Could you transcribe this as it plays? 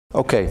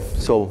Okay,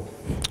 so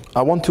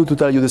I want to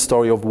tell you the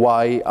story of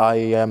why I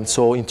am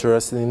so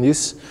interested in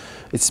this.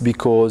 It's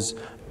because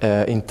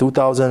in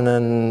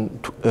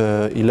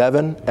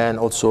 2011 and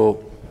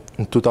also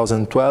in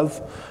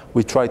 2012,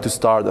 we tried to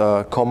start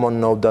a common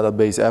node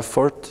database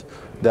effort.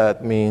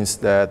 That means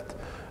that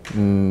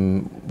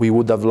we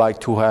would have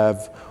liked to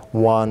have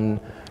one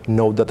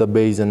node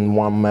database and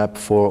one map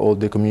for all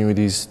the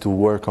communities to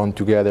work on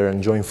together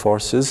and join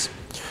forces.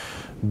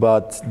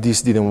 But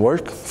this didn't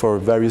work for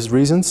various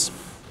reasons.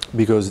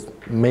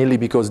 Mainly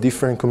because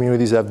different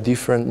communities have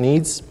different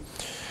needs.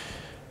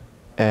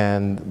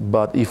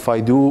 But if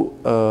I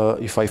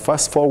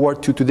fast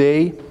forward to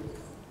today,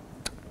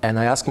 and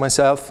I ask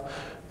myself,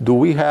 do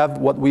we have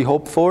what we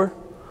hope for?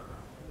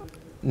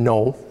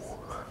 No.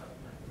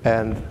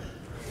 And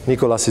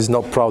Nicholas is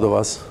not proud of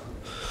us.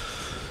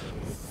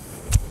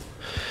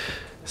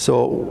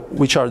 So,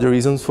 which are the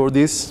reasons for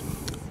this?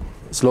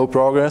 Slow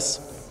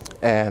progress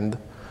and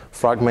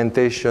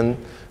fragmentation,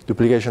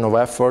 duplication of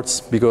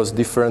efforts, because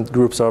different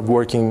groups are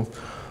working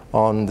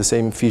on the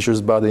same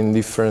features but in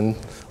different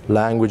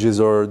languages,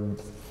 or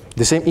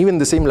even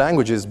the same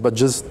languages but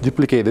just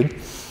duplicated.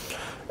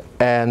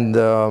 And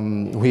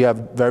we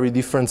have very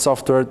different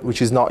software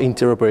which is not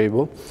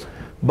interoperable.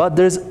 But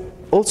there's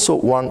also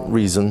one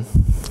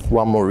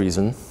more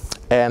reason,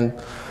 and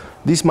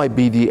this might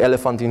be the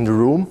elephant in the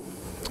room,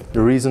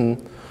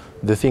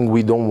 the thing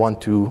we don't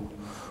want to,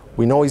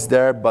 we know is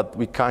there but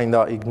we kind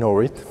of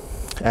ignore it.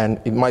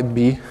 And it might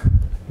be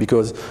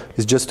because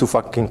it's just too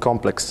fucking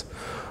complex.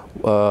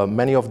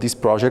 Many of these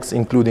projects,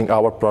 including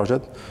our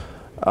project,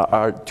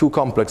 are too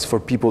complex for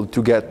people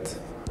to get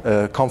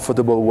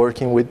comfortable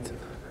working with,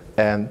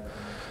 and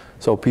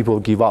so people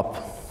give up.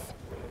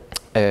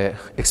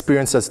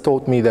 Experience has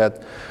taught me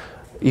that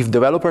if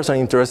developers are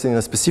interested in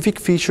a specific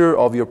feature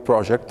of your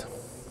project,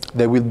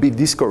 they will be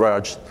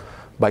discouraged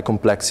by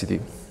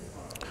complexity.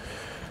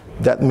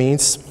 That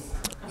means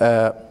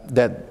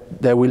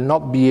that they will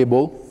not be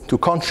able to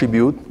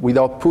contribute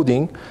without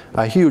putting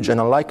a huge and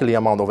unlikely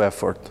amount of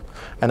effort.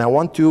 And I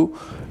want to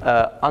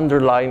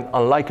underline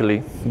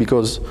unlikely,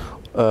 because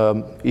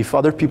if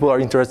other people are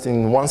interested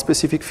in one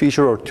specific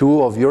feature or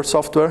two of your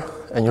software,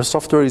 and your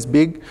software is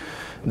big,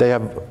 they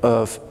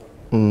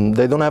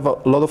don't have a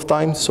lot of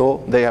time,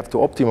 so they have to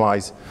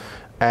optimize.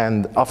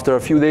 And after a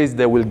few days,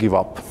 they will give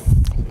up.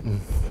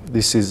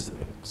 This is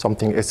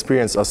something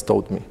experience has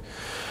taught me.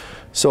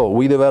 So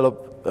we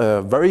develop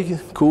very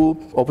cool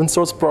open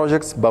source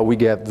projects, but we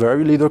get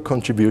very little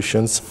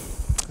contributions,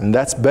 and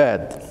that's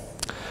bad.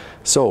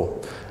 So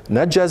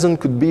NetJSON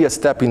could be a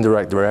step in the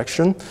right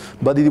direction,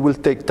 but it will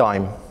take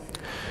time.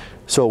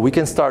 So we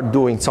can start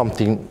doing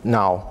something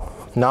now.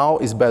 Now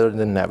is better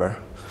than never.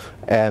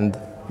 And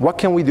what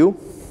can we do?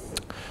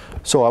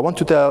 So I want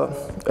to tell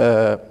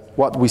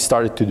what we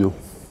started to do.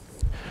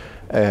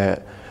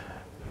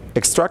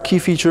 Extract key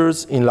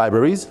features in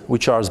libraries,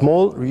 which are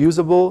small,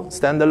 reusable,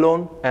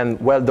 standalone, and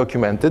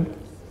well-documented.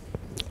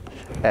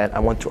 And I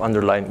want to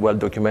underline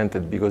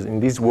well-documented, because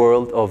in this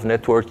world of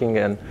networking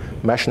and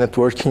mesh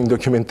networking,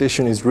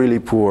 documentation is really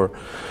poor.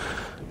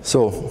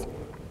 So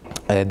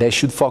they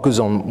should focus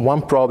on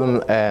one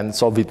problem and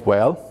solve it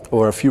well,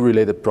 or a few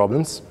related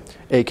problems,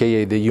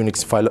 aka the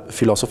Unix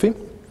philosophy,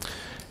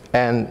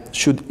 and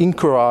should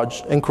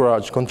encourage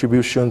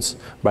contributions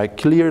by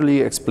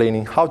clearly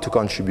explaining how to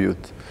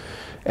contribute.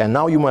 And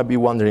now you might be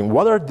wondering,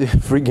 what are the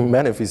freaking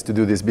benefits to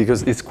do this?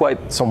 Because it's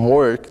quite some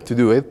work to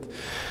do it.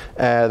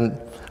 And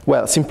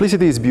well,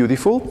 simplicity is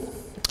beautiful,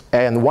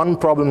 and one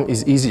problem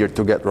is easier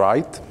to get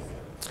right.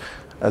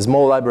 A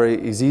small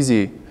library is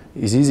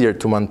easier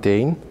to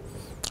maintain,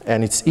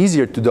 and it's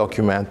easier to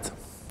document,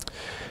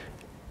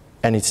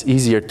 and it's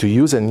easier to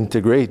use and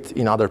integrate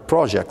in other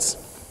projects.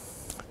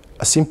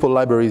 A simple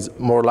library is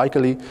more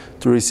likely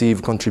to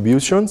receive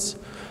contributions,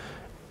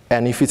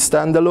 and if it's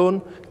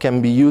standalone, can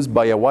be used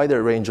by a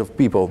wider range of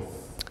people.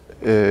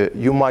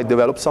 You might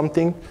develop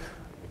something,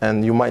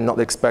 and you might not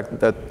expect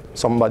that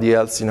somebody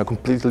else in a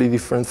completely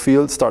different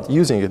field start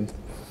using it.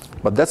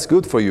 But that's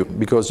good for you,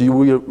 because you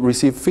will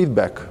receive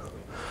feedback.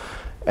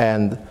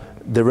 And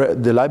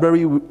the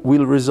library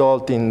will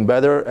result in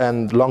better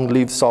and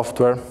long-lived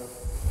software.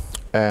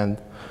 And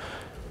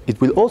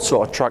it will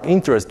also attract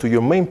interest to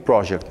your main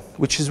project,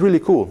 which is really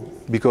cool,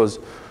 because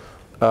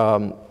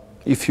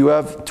if you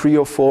have 3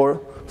 or 4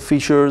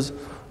 features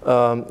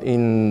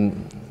in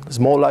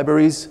small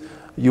libraries,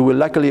 you will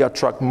likely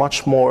attract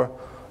much more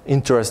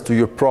interest to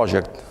your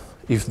project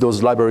if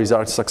those libraries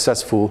are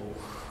successful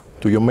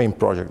to your main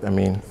project, I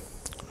mean.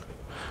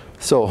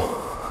 So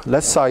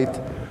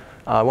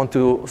I want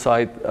to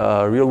cite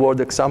a real-world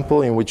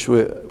example in which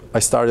I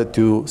started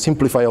to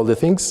simplify all the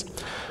things.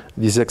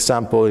 This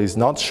example is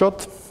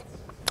Nodeshot.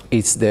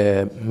 It's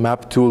the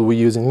map tool we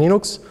use in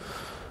Linux.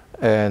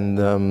 And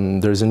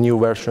there's a new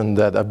version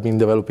that I've been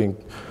developing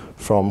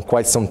from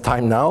quite some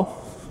time now.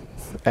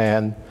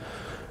 And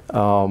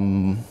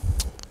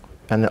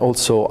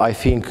also, I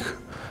think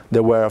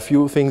there were a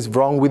few things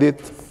wrong with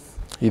it.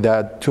 It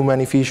had too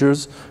many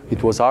features.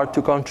 It was hard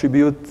to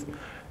contribute.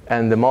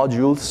 And the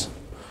modules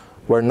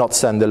were not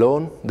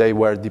standalone. They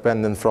were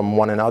dependent from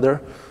one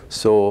another.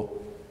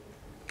 So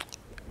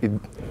it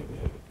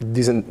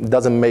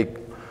doesn't make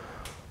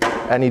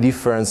any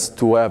difference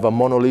to have a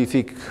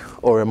monolithic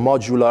or a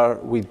modular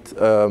with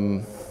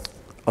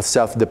a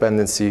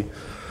self-dependency.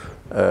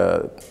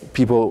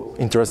 People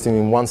interested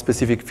in one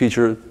specific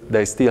feature,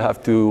 they still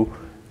have to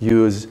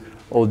use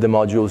all the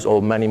modules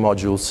or many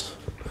modules.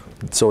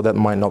 So that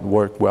might not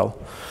work well.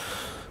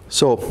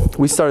 So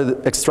we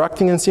started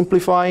extracting and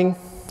simplifying.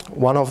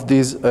 One of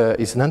these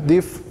is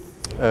NetDiff,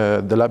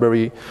 the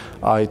library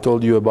I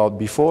told you about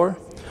before.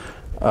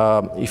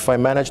 If I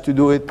manage to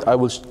do it, I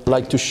would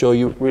like to show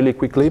you really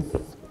quickly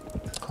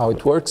how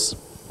it works.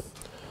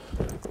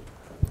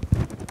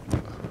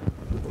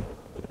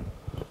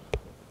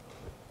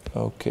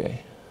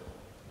 Okay.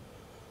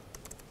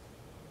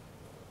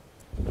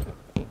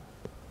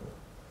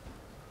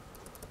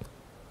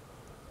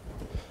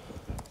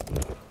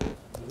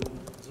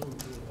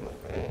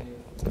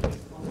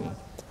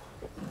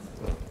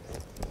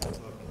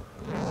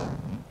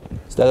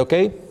 Is that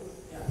okay?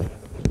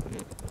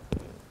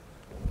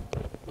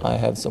 I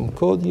have some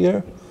code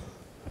here.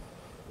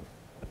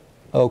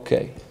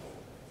 Okay.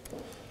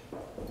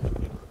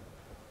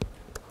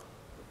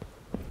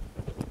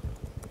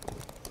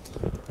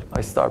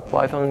 I start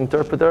Python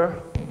interpreter.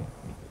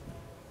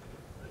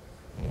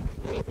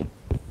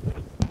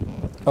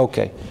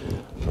 Okay.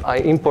 I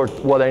import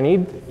what I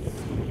need.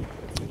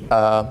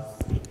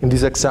 In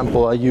this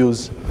example, I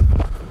use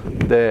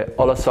the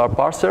OLSR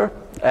parser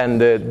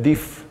and the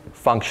diff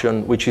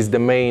function, which is the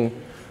main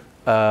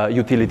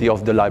utility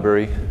of the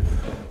library.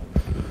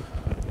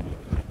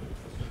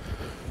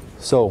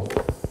 So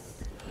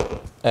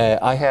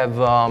I have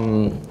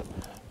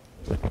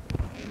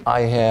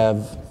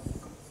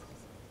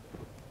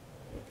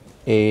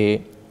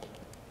a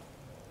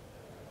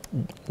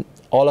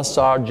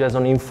OLSR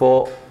JSON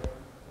info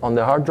on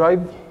the hard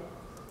drive,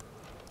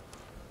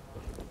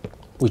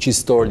 which is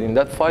stored in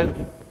that file.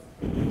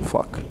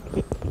 Fuck.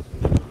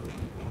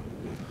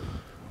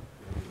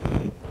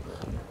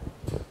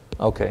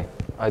 Okay,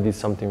 I did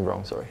something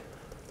wrong, sorry.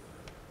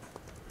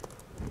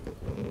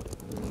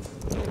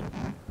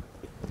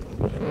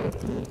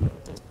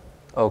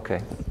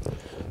 Okay,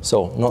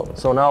 so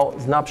now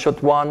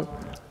snapshot 1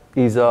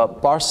 is a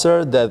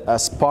parser that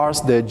has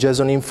parsed the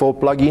JSON info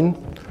plugin.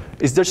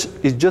 It's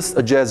just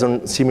a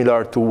JSON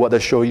similar to what I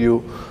showed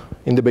you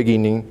in the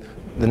beginning,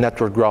 the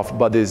network graph,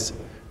 but is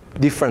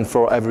different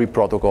for every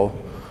protocol.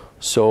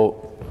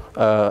 So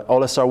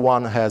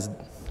OLSR1 has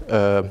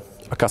a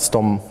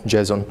custom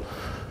JSON.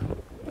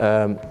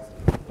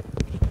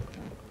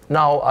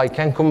 Now I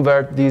can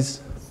convert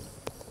this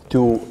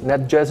to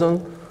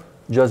NetJSON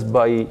just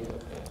by,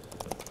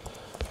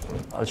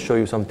 I'll show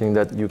you something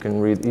that you can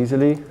read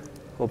easily,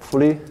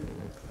 hopefully.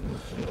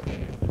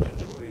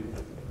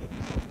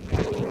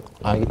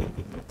 I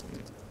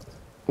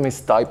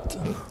mistyped.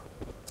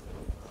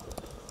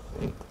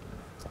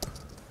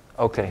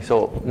 Okay,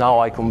 so now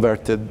I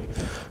converted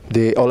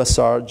the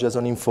OLSR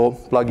JSON info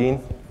plugin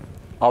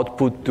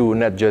output to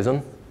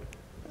NetJSON.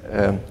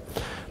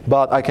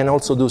 But I can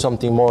also do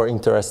something more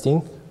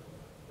interesting,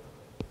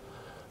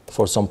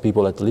 for some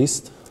people at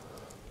least.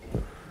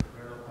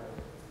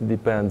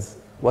 Depends.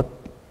 What?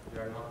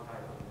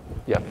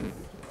 Yeah.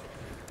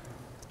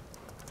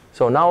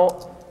 So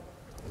now,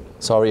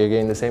 sorry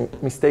again, the same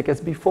mistake as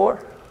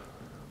before.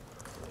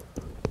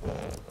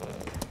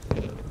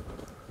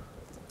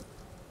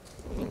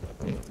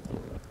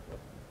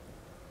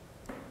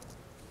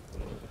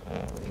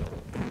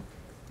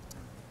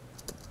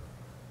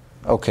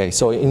 Okay,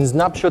 so in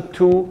snapshot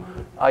 2,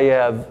 I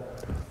have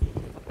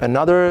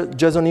another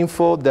JSON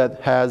info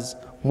that has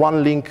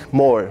one link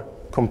more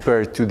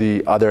compared to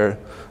the other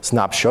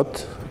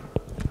snapshot.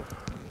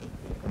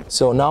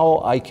 So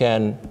now I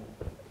can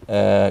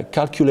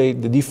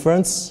calculate the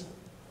difference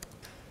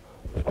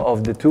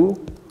of the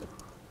two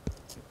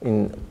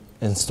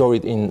and store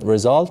it in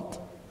result.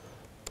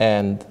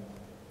 And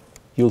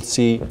you'll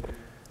see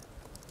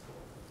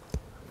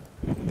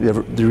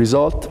the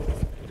result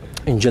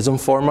in JSON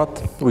format,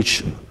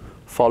 which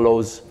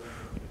follows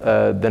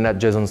the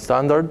NetJSON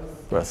standard.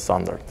 Well,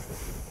 standard.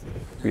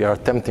 We are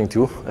attempting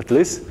to, at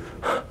least.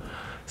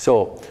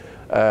 So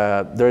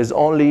there is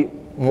only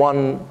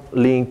one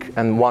link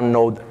and one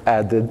node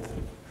added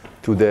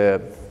to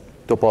the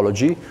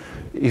topology.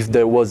 If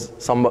there was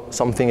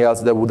something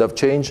else that would have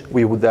changed,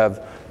 we would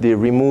have the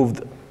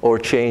removed or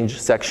changed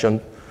section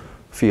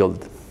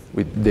field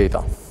with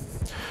data.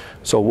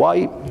 So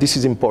why this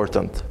is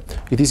important?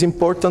 It is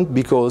important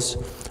because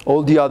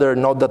all the other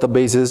node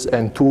databases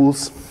and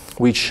tools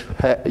which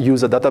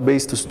use a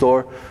database to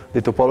store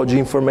the topology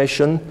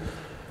information,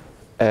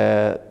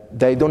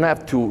 they don't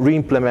have to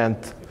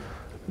re-implement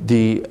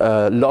the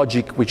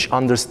logic which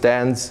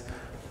understands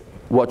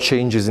what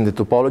changes in the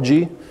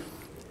topology,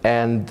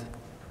 and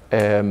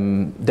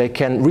they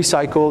can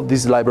recycle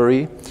this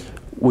library,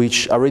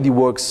 which already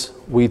works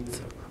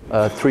with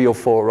 3 or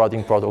 4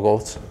 routing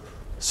protocols.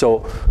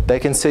 So they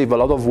can save a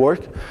lot of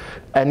work,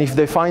 and if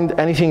they find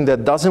anything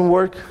that doesn't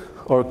work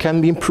or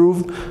can be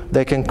improved,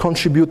 they can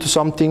contribute to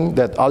something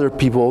that other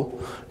people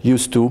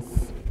used to,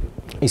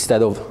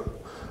 instead of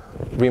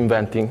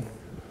reinventing.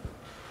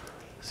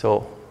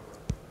 So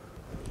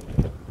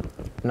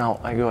now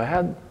I go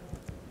ahead.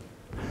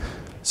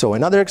 So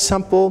another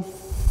example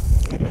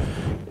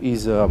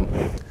is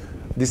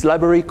this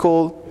library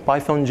called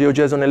Python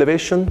GeoJSON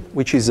Elevation,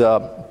 which is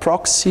a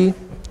proxy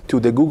to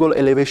the Google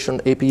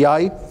Elevation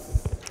API,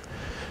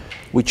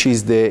 which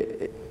is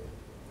the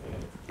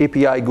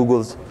API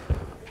Google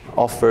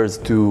offers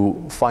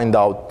to find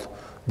out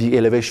the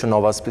elevation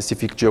of a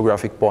specific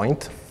geographic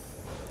point.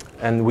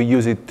 And we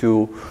use it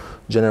to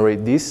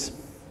generate this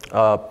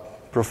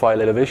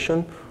profile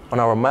elevation on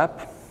our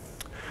map.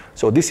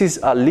 So this is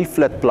a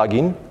leaflet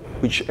plugin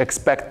which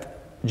expects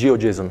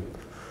GeoJSON.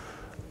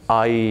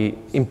 I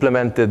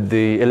implemented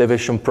the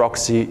elevation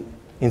proxy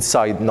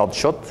inside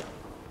Nodeshot.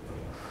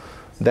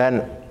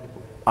 Then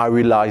I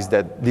realized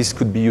that this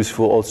could be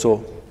useful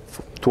also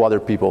to other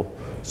people.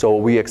 So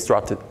we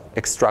extracted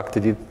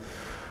it,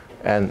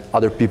 and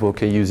other people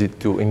can use it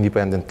too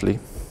independently,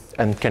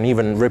 and can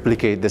even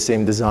replicate the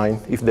same design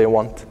if they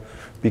want,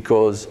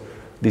 because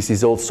this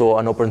is also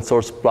an open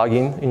source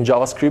plugin in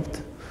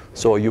JavaScript.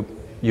 So you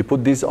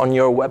put this on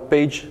your web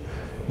page,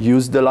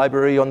 use the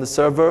library on the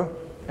server,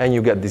 and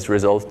you get this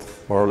result,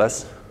 more or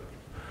less.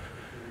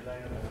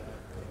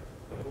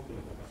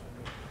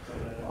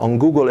 On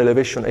Google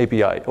Elevation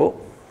API. Oh.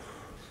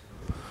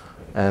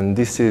 And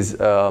this is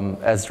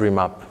Esri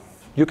map.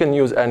 You can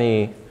use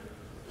any,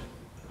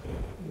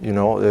 you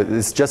know,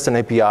 it's just an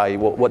API.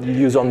 What you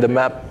use on the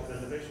map. The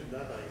elevation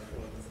data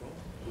is from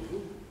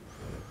Google?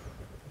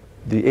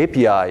 The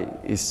API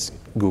is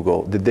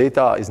Google. The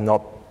data is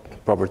not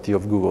property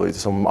of Google. It's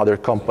some other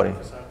company.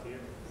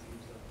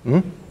 You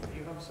have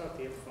CRTF files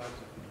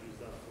that you use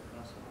that for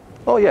NASA.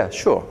 Oh yeah,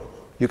 sure.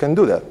 You can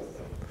do that.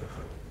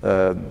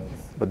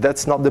 But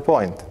that's not the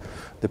point.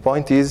 The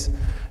point is,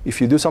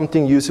 if you do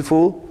something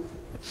useful,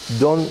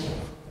 don't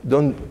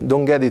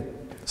get it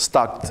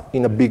stuck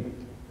in a big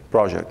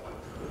project.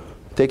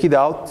 Take it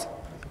out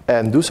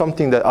and do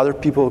something that other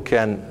people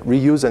can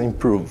reuse and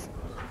improve.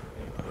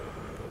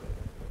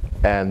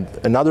 And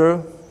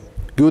another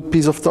good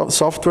piece of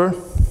software,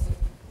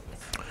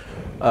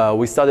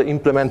 we started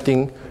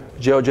implementing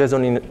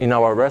GeoJSON in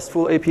our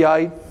RESTful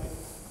API.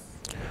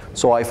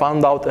 So I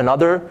found out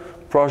another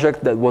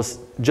project that was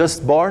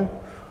just born.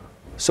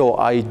 So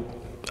I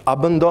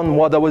abandoned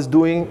what I was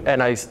doing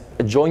and I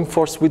joined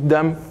force with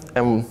them,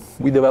 and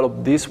we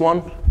developed this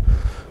one,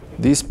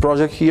 this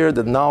project here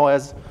that now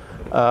has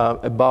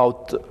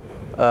about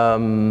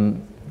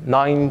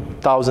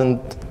 9,000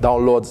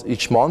 downloads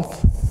each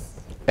month,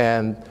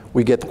 and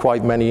we get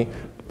quite many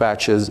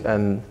patches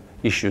and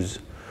issues.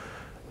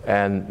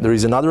 And there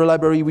is another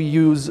library we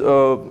use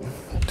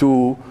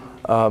to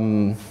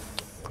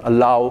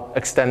allow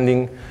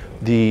extending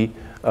the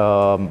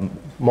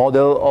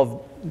model of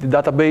the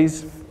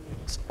database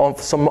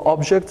of some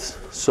objects,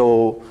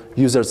 so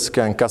users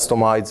can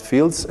customize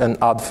fields and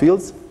add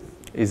fields.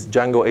 Is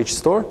Django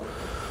HStore,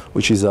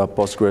 which is a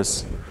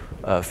Postgres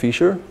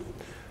feature.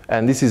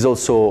 And this is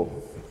also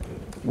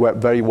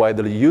very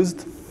widely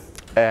used.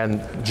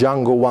 And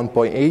Django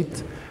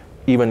 1.8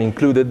 even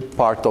included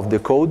part of the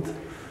code.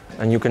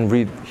 And you can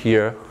read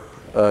here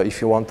if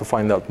you want to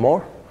find out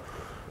more.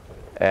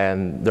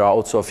 And there are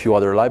also a few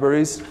other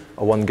libraries.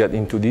 I won't get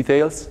into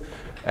details.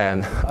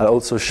 And I'll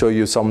also show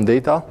you some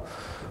data.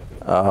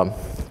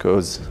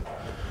 Because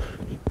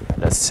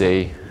let's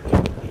say,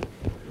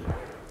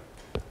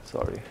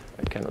 sorry,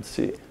 I cannot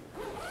see.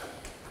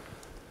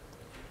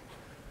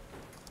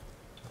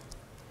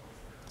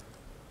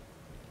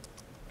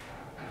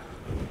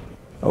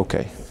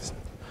 Okay.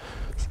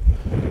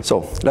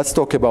 So let's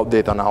talk about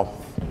data now.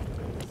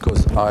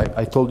 Because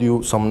I told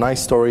you some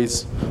nice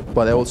stories,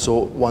 but I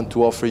also want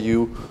to offer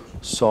you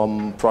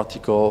some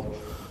practical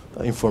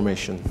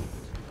information.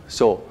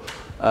 So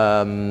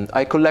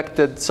I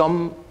collected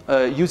some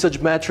usage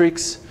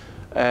metrics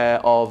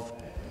of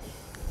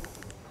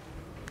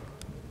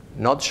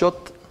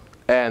Nodeshot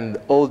and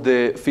all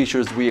the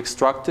features we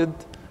extracted,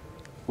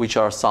 which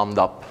are summed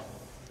up.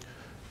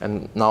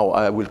 And now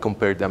I will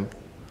compare them.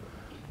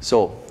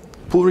 So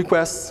pull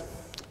requests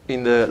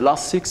in the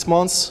last 6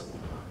 months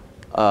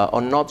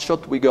on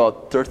Nodeshot we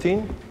got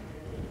 13,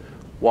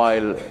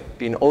 while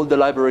in all the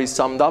libraries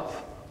summed up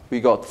we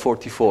got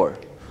 44,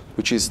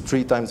 which is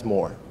 3 times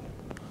more.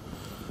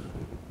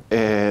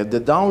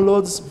 The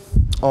downloads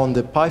on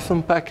the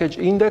Python package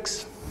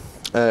index,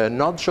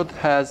 Nodeshot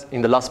has,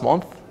 in the last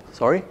month,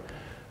 sorry,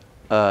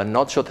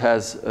 Nodeshot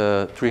has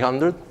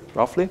 300,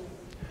 roughly.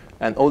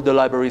 And all the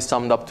libraries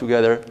summed up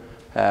together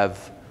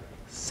have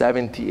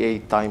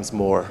 78 times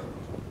more.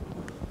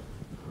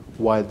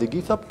 While the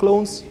GitHub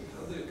clones, How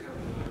do you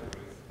count the libraries?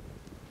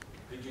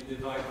 Did you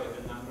divide by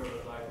the number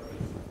of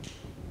libraries?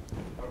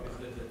 Or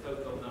is it the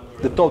total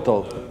number? the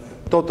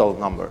total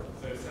number.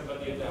 So if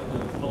somebody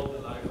downloads all the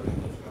libraries,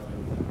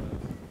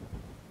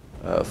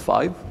 that's how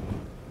many? 5,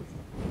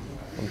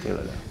 something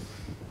like that.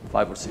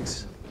 5 or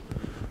 6.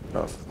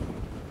 No,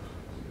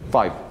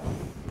 5.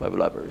 5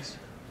 libraries.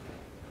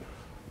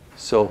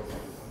 So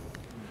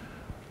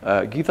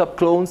GitHub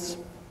clones,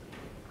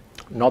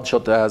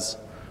 Nodeshot has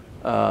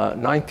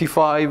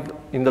 95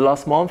 in the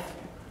last month,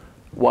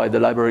 while the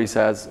libraries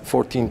has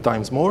 14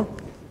 times more.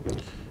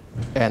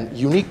 And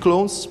unique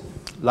clones,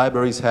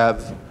 libraries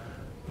have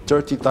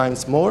 30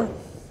 times more.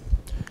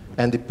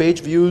 And the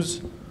page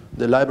views,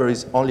 the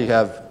libraries only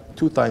have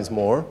 2 times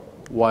more,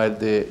 while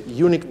the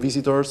unique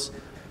visitors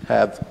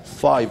have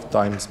 5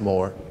 times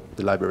more,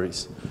 the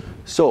libraries.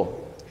 So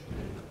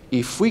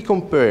if we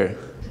compare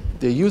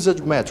the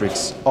usage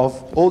metrics of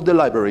all the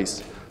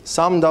libraries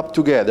summed up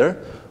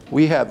together,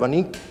 we have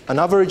an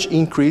average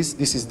increase,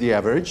 this is the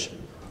average,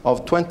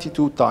 of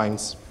 22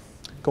 times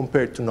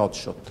compared to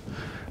Nodeshot.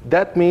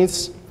 That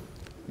means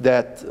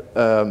that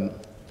the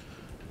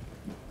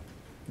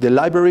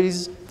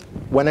libraries,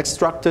 when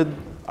extracted,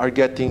 are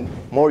getting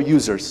more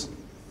users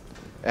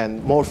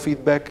and more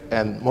feedback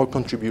and more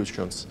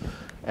contributions.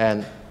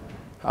 And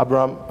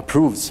Abraham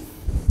approves.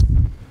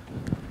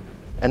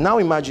 And now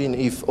imagine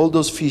if all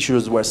those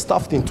features were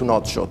stuffed into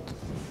Nodeshot.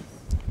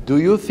 Do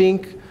you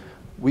think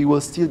we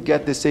will still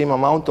get the same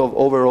amount of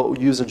overall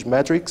usage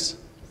metrics?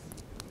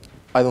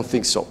 I don't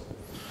think so.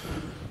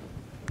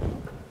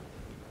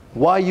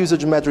 Why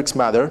usage metrics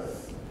matter?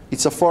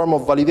 It's a form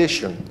of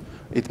validation.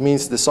 It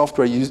means the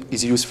software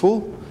is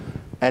useful,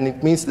 and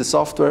it means the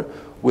software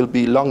will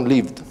be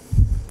long-lived.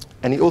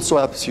 And it also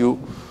helps you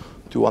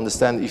to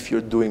understand if you're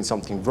doing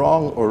something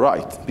wrong or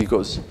right,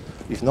 because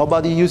if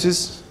nobody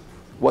uses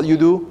what you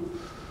do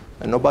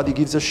and nobody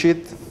gives a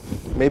shit,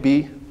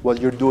 maybe what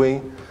you're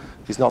doing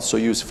is not so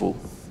useful,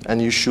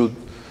 and you should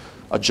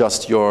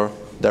adjust your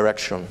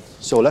direction.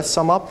 So let's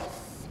sum up.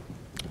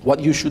 What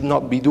you should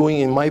not be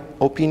doing, in my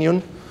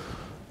opinion,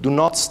 do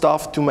not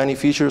stuff too many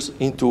features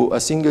into a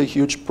single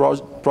huge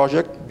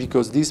project,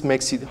 because this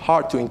makes it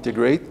hard to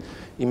integrate.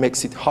 It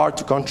makes it hard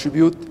to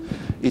contribute.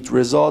 It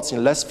results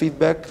in less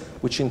feedback,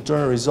 which in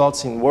turn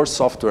results in worse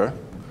software.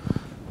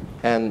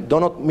 And do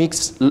not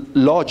mix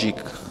logic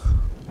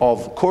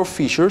of core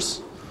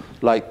features,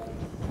 like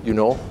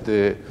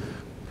the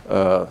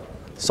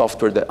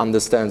software that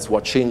understands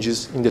what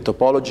changes in the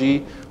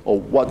topology, or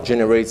what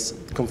generates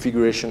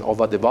configuration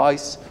of a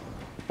device,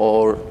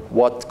 or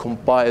what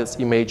compiles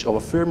image of a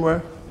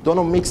firmware. Do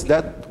not mix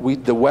that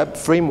with the web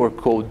framework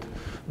code,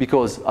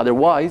 because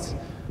otherwise,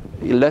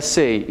 let's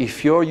say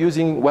if you're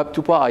using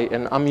Web2Py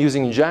and I'm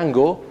using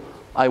Django,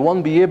 I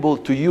won't be able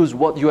to use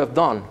what you have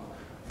done.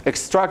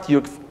 Extract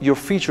your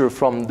feature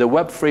from the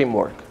web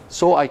framework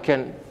so I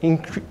can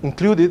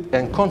include it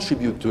and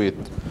contribute to it.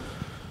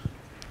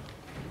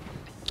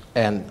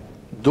 And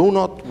do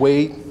not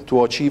wait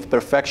to achieve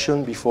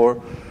perfection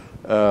before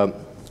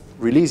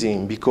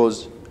releasing,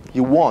 because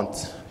you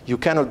won't. You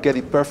cannot get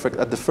it perfect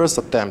at the first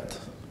attempt.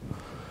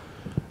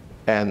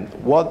 And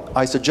what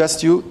I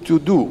suggest you to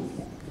do,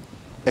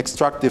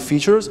 extract the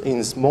features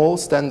in small,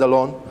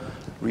 standalone,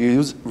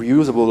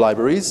 reusable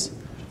libraries,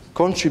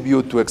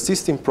 contribute to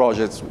existing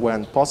projects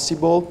when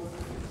possible,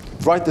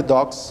 write the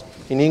docs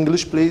in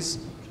English, please,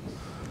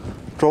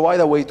 provide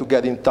a way to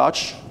get in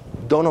touch,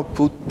 do not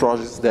put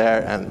projects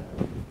there and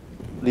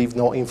leave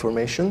no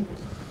information,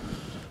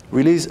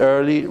 release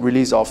early,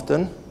 release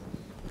often,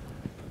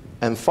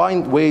 and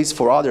find ways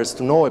for others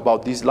to know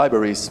about these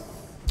libraries.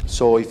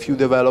 So if you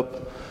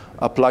develop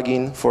a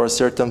plugin for a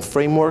certain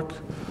framework,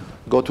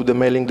 go to the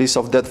mailing list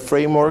of that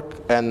framework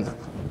and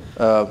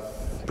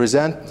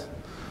present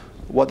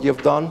what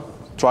you've done.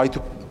 Try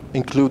to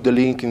include the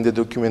link in the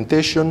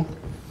documentation,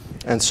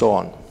 and so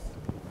on.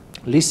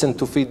 Listen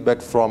to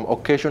feedback from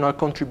occasional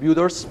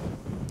contributors,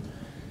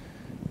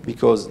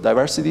 because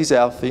diversity is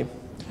healthy,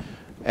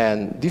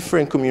 and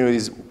different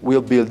communities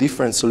will build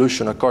different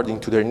solutions according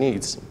to their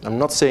needs. I'm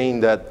not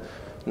saying that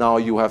now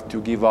you have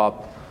to give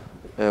up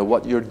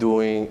what you're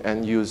doing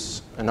and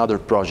use another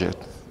project,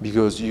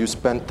 because you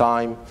spend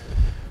time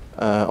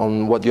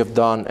on what you have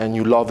done and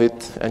you love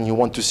it and you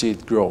want to see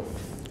it grow.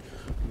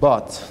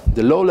 But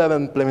the low-level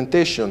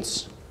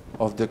implementations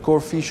of the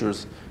core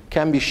features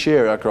can be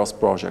shared across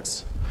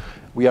projects.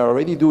 We are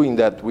already doing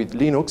that with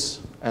Linux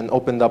and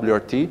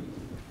OpenWRT.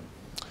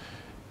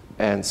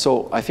 And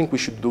so I think we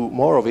should do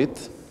more of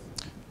it.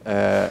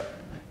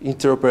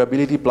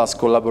 Interoperability plus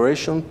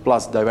collaboration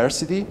plus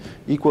diversity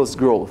equals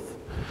growth.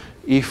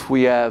 If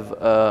we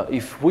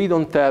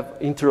don't have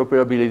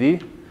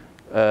interoperability,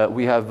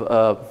 we have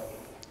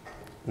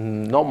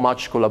not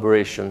much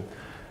collaboration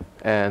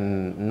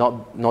and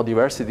not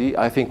diversity.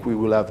 I think we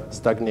will have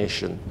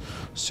stagnation.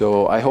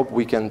 So I hope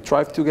we can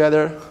thrive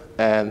together.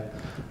 And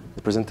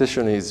the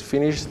presentation is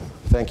finished.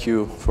 Thank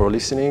you for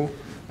listening.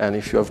 And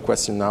if you have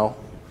questions now,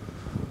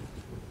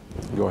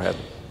 go ahead.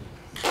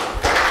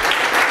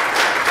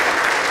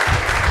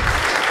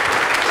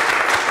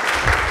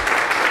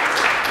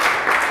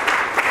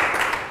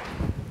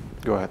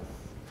 Go ahead.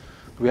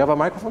 Do we have a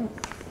microphone?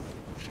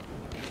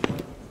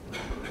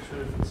 I'm not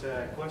sure if it's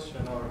a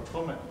question or a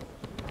comment.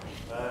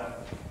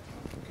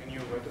 Can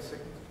you wait a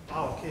second?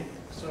 Oh, okay.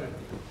 Sorry.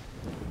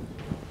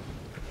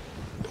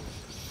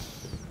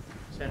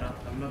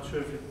 I'm not sure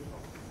if it's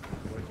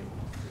working.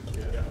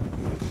 Yeah.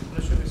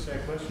 Listen to this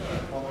question or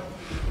comment.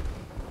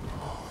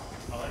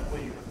 I like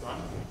what you've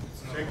done.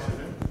 It's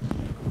excellent.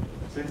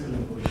 It's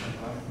excellent what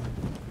you've done.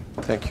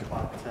 Thank you.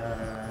 But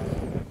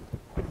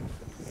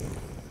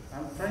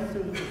I'm trying to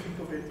think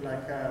of it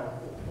like,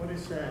 what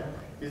is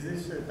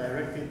this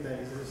directed?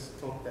 Is this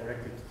talk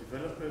directed to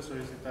developers or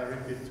is it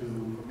directed to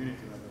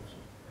community members?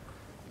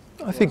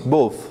 I think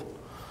both,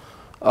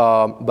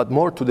 but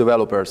more to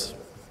developers,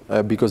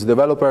 because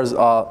developers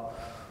are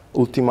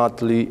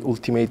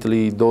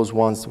ultimately those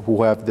ones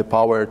who have the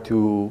power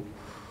to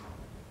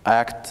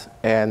act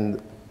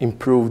and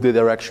improve the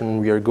direction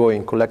we are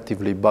going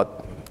collectively.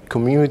 But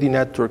community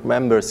network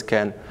members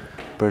can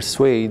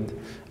persuade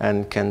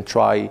and can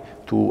try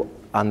to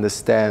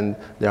understand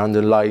the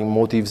underlying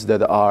motives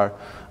that are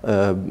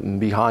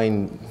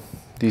behind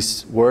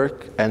this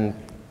work and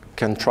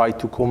can try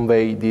to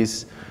convey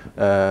this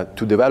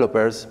to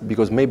developers,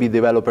 because maybe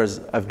developers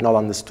have not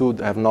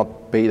understood, have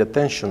not paid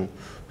attention.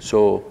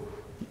 So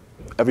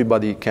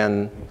everybody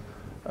can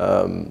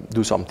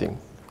do something,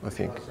 I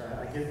think. Because,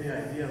 I get the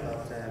idea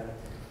that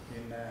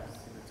in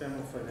the term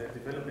of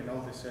developing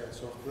all this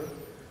software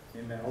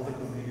in all the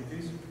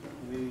communities,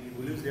 we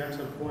lose the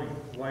actual point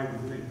why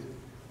we do it.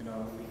 You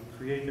know, we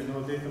create a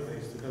node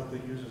database to help the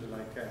users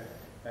like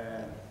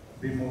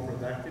be more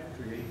productive,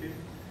 creative,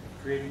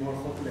 create more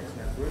complex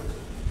networks,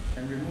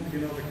 and remove, you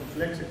know, the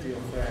complexity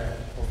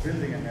of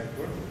building a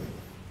network,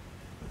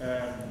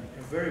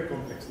 a very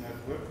complex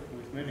network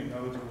with many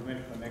nodes and with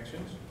many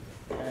connections,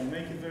 and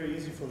make it very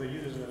easy for the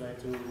users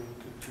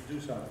to do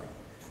something.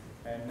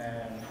 And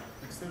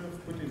instead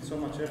of putting so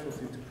much effort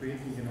into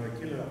creating, you know, a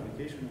killer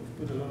application,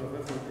 we've put a lot of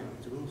effort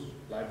into tools,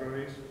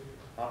 libraries,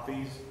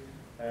 APIs,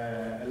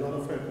 a lot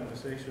of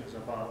conversations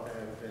about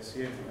the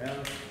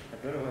CML,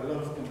 a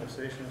lot of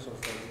conversations of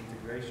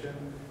integration.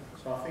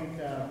 So I think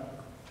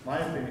my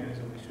opinion is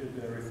that we should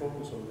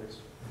refocus on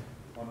this,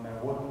 on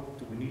what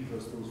do we need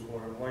those tools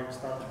for and why we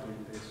started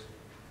doing this.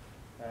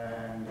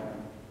 And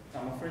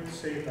I'm afraid to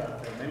say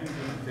that many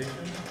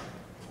implementations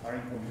are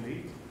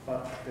incomplete,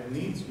 but the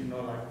needs, you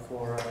know, like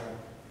for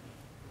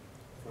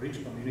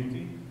each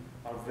community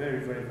are very,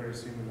 very, very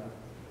similar.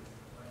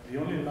 The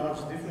only large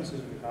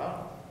differences we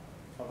have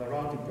are the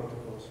routing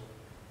protocols.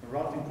 The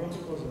routing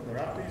protocols and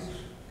the APIs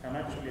can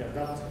actually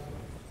adapt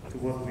to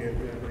what we are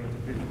going to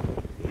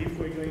build. If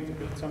we're going to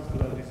build something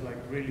that is like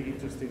really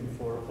interesting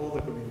for all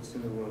the communities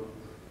in the world,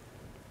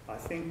 I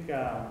think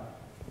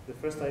the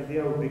first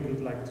idea would be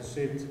good, like to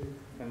sit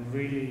and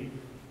really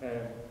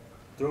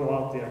draw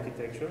out the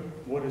architecture.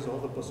 What is all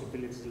the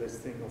possibilities? Let's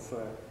think of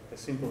a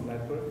simple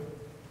network,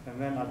 and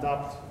then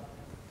adapt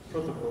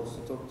protocols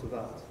to talk to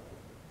that.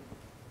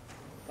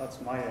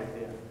 That's my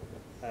idea.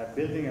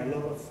 Building a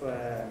lot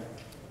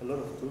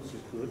of tools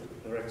is good.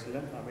 They're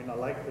excellent. I mean, I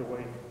like the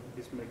way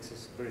this makes it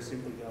very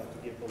simple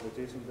to get all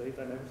the JSON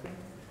data and everything.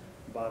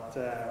 But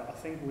I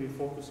think we're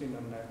focusing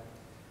on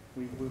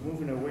we're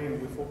moving away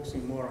and we're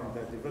focusing more on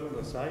the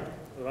developer side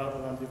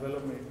rather than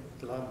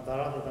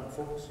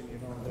focusing, you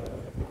know,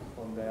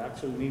 on the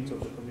actual needs of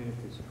the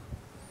communities.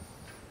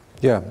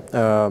 Yeah,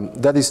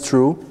 that is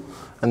true,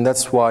 and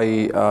that's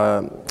why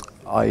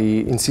I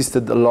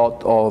insisted a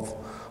lot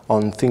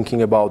on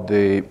thinking about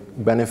the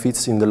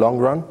benefits in the long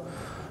run,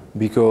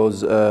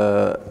 because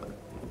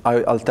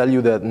I'll tell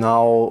you that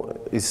now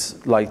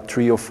it's like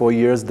 3 or 4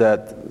 years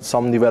that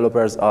some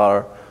developers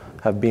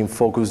have been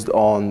focused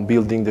on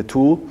building the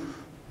tool,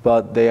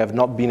 but they have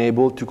not been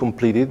able to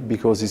complete it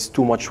because it's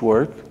too much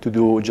work to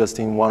do just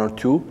in 1 or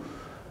 2.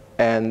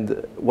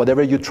 And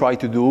whatever you try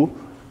to do,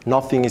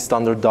 nothing is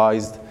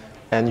standardized,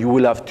 and you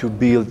will have to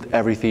build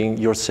everything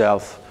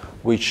yourself,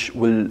 which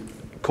will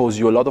cause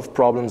you a lot of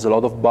problems, a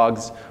lot of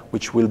bugs,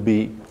 which will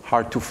be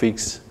hard to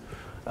fix.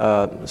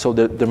 So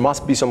there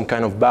must be some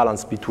kind of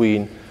balance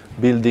between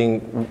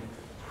building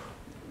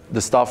the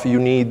stuff you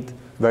need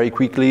very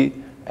quickly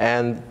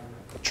and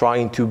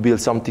trying to build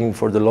something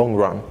for the long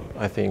run,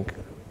 I think.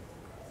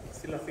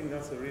 Still, I think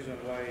that's the reason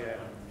why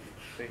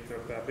the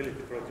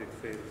interoperability project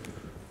failed.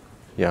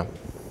 Yeah.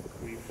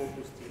 We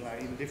focused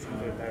in different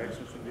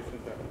directions on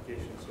different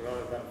applications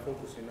rather than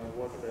focusing on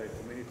what the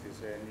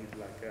communities need,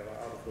 like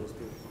out of those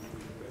tools.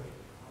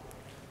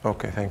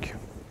 Okay, thank you.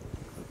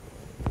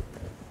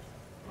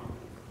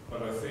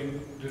 But I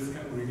think this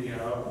can really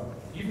help,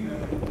 even in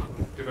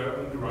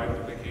developing the right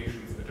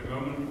applications. At the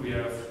moment, we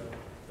have,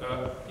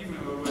 even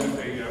when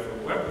say you have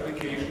a web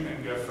application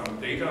and you have some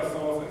data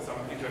source and some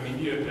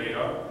intermediate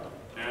data,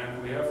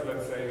 and we have,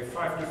 let's say,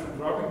 5 different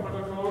routing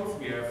protocols,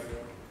 we have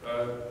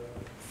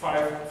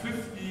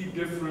 50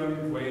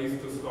 different ways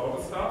to store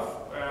the stuff,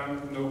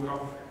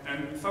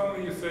 and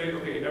suddenly you say,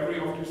 okay, every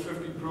of these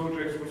 50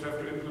 projects which have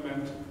to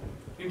implement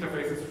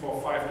interfaces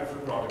for 5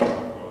 different routing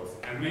protocols.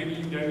 And maybe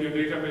then your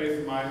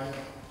database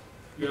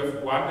you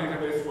have one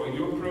database for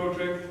your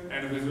project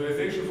and a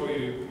visualization for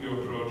your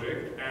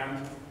project,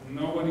 and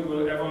nobody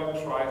will ever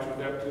try to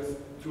adapt this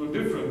to a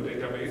different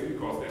database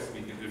because they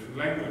speak a different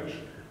language.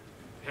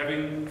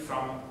 Having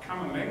some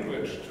common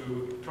language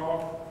to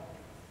talk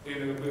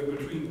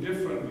between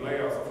different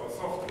layers of our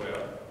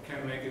software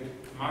can make it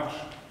much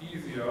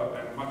easier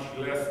and much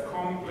less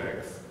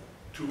complex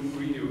to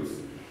reuse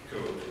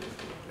code.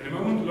 At the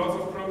moment, lots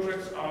of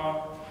projects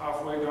are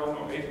halfway done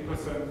or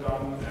 80%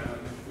 done, and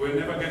we'll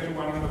never get to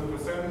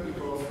 100%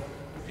 because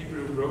the people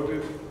who wrote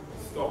it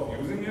stop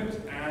using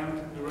it, and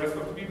the rest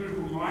of the people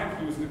who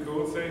might use the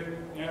code say,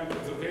 yeah,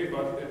 it's okay,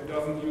 but it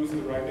doesn't use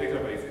the right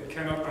database. It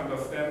cannot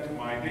understand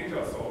my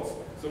data source,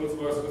 so it's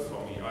worthless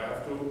for me. I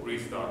have to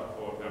restart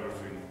for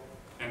everything.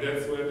 And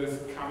that's where this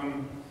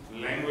common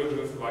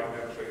languages like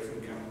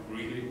NetJSON can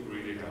really,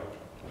 really help.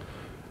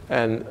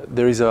 And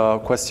there is a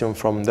question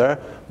from there,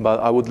 but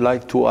I would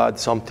like to add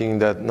something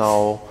that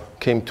now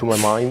came to my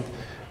mind.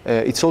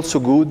 It's also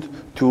good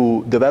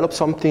to develop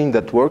something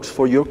that works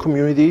for your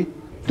community,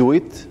 do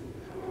it,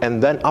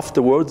 and then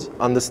afterwards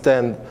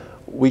understand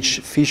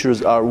which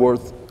features are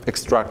worth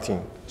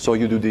extracting. So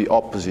you do the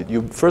opposite.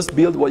 You first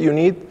build what you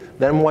need,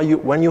 then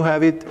when you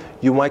have it,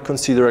 you might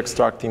consider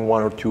extracting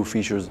 1 or 2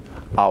 features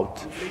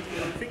out.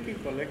 I'm thinking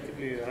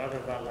collectively rather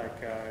than like,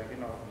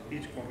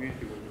 each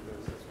community will do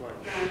this. That's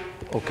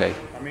why. Okay.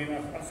 I mean,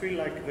 I feel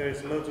like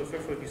there's loads of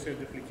effort, you said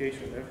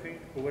duplication and everything,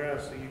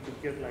 whereas you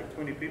could get like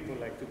 20 people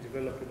like to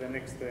develop the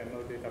next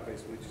node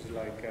database, which is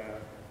like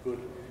good.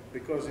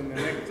 Because in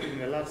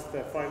the last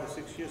 5 or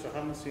 6 years, I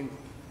haven't seen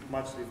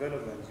much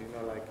development,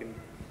 like in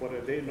what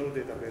a node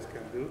database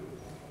can do.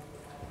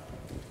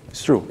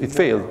 It's true, it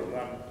failed.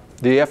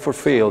 The effort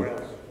failed. So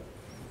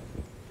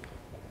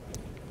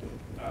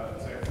I have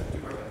 2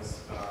 questions.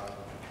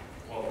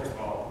 Well, first of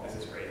all, this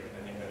is great.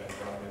 I think that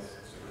Scrum is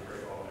super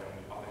critical, and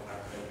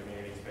oftentimes many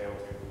communities fail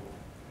to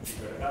be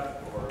good at that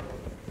or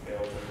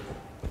fail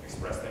to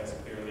express things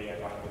clearly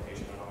and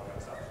documentation and all that kind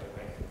of stuff. So I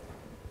think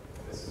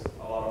this,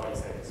 a lot of what you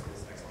say is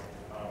excellent.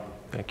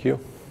 Thank you.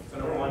 So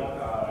number 1,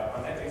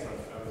 on NetJSON,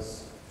 I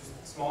was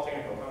just a small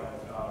technical comment.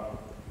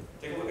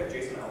 Take a look at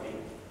JSON LD,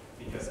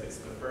 because it's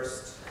the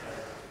first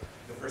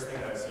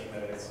thing that I've seen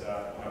that is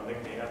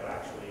linked data, but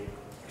actually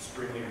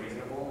extremely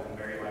reasonable and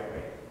very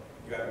lightweight.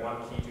 You add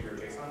 1 key to your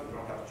JSON, you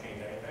don't have to change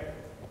anything,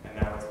 and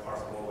now it's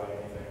parsable by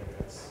anything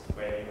that's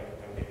by any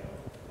linked data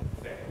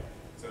thing.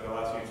 So it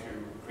allows you to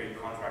create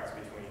contracts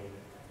between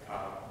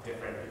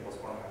different people's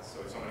formats.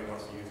 So if somebody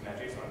wants to use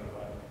NetJSON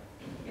but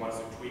wants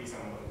to tweak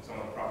some of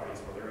the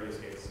properties for their use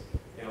case,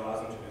 it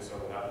allows them to do so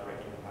without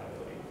breaking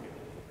compatibility.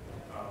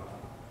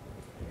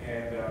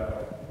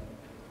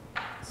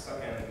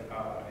 Second, I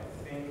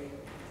think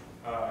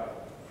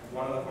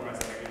one of the formats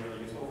that might be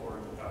really useful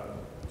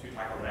to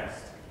tackle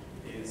next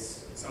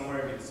is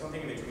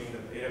something in between the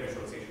data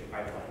visualization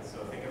pipelines. So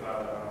think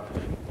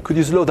about. Could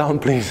you slow down,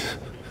 please?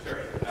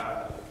 Sure.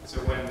 So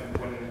when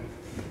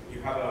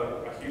you have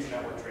a huge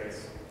network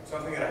trace,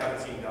 something that I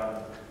haven't seen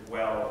done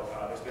well,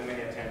 there's been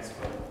many attempts,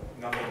 but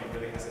nothing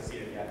really has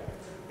succeeded yet,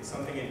 is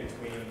something in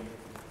between.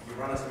 You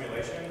run a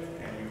simulation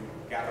and you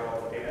gather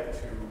all the data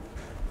to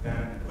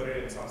then put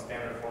it in some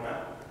standard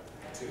format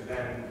to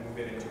then move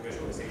it into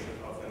visualization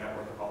of the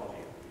network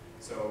topology.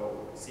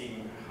 So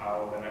seeing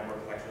how the network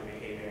is actually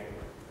behaving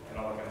and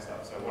all that kind of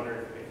stuff. So I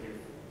wonder if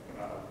you've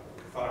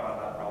thought about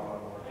that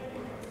problem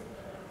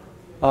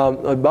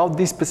or about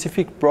this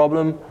specific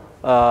problem,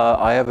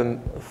 I haven't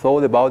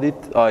thought about it.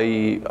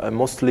 I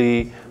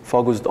mostly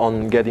focused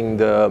on getting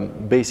the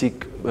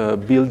basic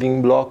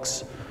building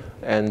blocks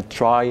and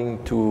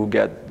trying to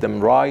get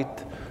them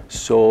right.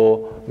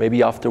 So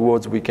maybe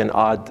afterwards we can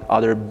add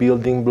other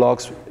building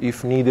blocks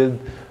if needed.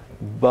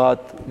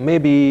 But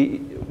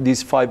maybe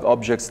these 5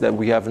 objects that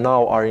we have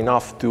now are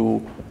enough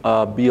to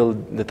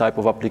build the type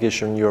of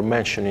application you're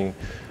mentioning.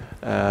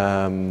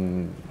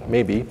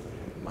 Maybe.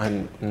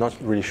 I'm not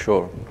really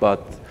sure.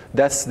 But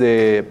that's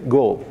the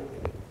goal.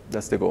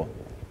 That's the goal.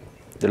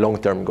 The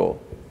long-term goal.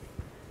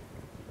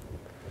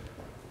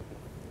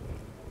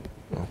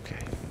 Okay.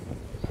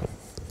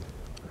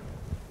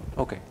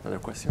 Okay, another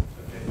question?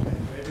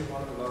 Maybe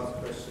one last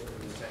question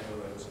in the same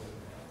direction.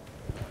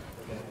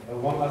 Okay.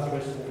 One last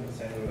question in the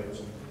same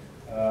direction.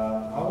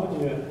 How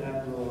would you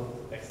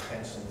handle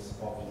extensions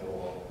of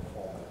your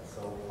format?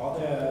 So are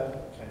there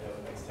kind of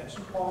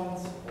extension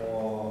points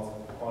or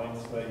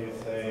points where you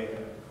say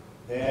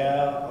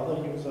there other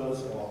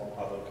users or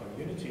other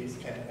communities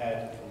can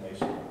add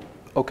information?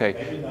 Okay.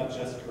 Maybe not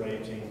just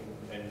creating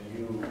a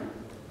new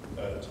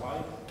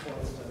type, for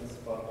instance,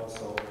 but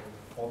also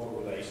all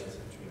the relations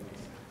between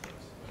these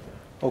things.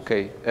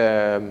 Okay.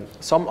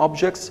 Some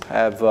objects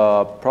have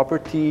a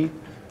property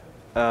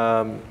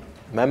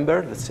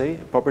member, let's say,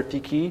 a property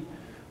key,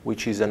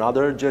 which is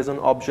another JSON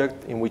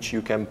object in which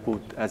you can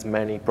put as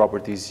many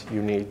properties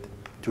you need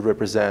to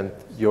represent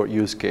your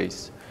use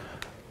case.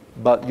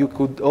 But you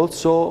could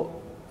also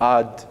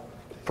add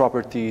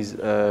properties,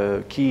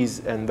 keys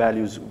and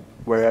values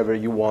wherever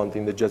you want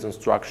in the JSON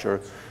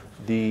structure.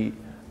 The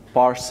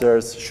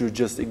parsers should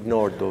just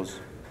ignore those.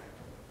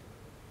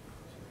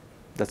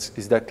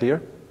 Is that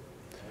clear?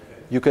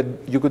 You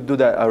could do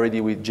that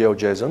already with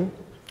GeoJSON.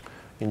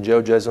 In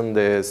GeoJSON,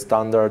 the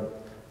standard,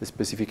 the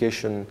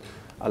specification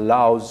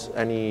allows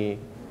any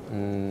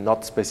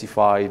not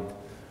specified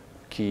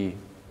key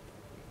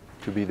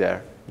to be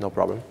there. No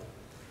problem.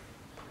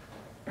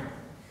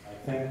 I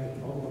think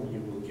the problem you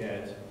will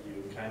get,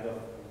 you kind of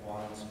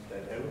want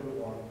that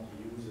everyone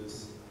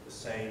uses the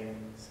same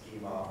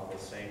schema or the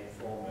same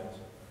format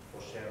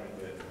for sharing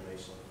the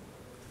information.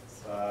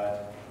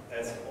 But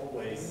as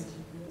always,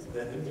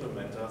 the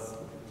implementers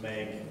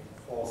make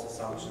false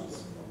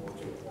assumptions on what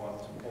you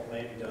want, or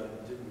maybe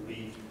didn't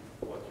read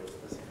what your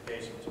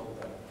specification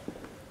told them.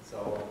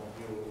 So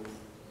you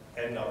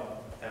end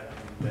up having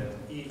that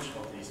each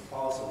of these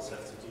parcels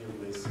has to deal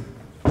with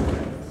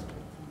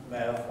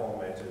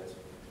malformatted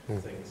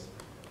things.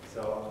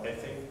 So I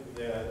think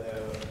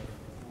there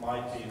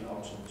might be an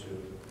option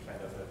to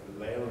kind of have a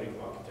layering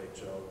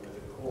architecture with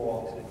a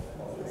core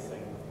of the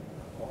thing,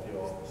 of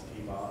your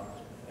schema,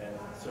 and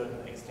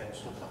certain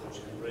extensions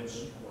which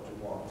enrich what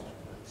you want,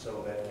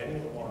 so that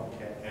anyone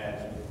can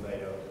add a layer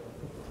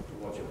to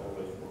what you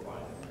already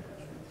provided.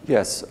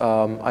 Yes,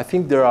 I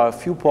think there are a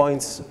few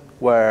points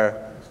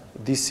where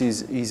this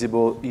is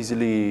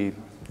easily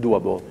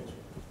doable.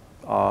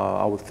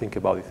 I will think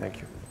about it. Thank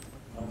you.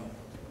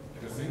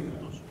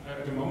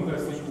 At the moment, I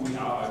think we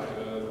are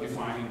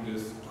defining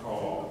this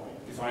core,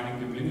 defining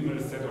the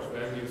minimal set of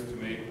values to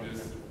make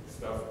this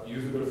stuff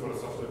usable for the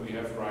software we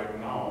have right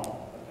now.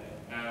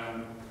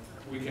 And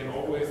we can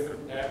always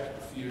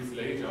add fields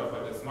later,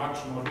 but it's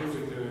much more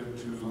difficult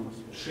to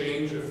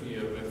change a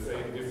field. Let's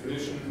say the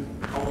definition,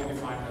 how we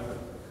define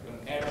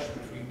an edge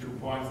between 2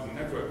 points in a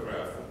network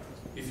graph.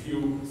 If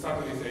you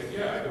suddenly say,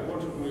 yeah, I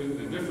want to do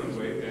it in a different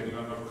way, then you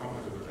are not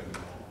compatible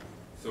anymore.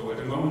 So at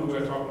the moment,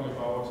 we're talking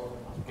about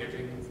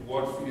getting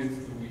what fields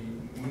do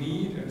we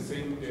need and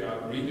think they are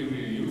really,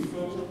 really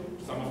useful.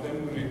 Some of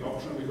them we make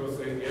optional because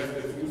they, yes,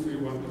 that's useful, you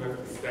want to have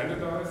it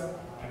standardized,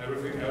 and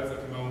everything else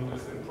at the moment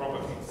is in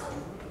properties.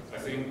 I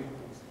think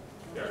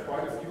there are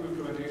quite a few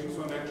implementations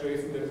on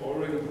NetJSON that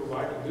already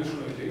provide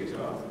additional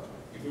data,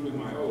 including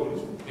my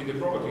own, in the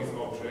properties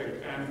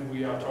object, and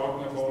we are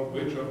talking about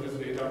which of this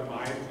data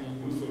might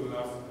be useful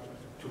enough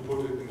to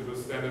put it into the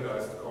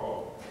standardized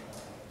core.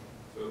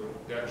 So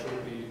that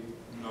should be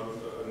not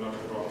a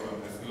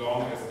problem, as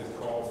long as the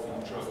core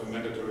features, the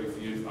mandatory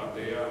fields are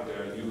there, they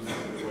are used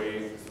in the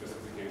way the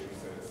specification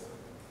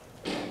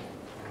says.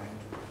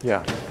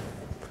 Yeah.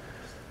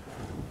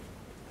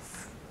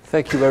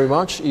 Thank you very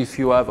much. If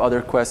you have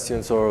other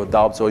questions or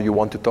doubts or you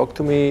want to talk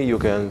to me, you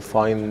can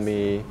find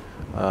me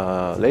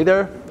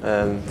later.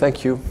 And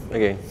thank you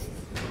again.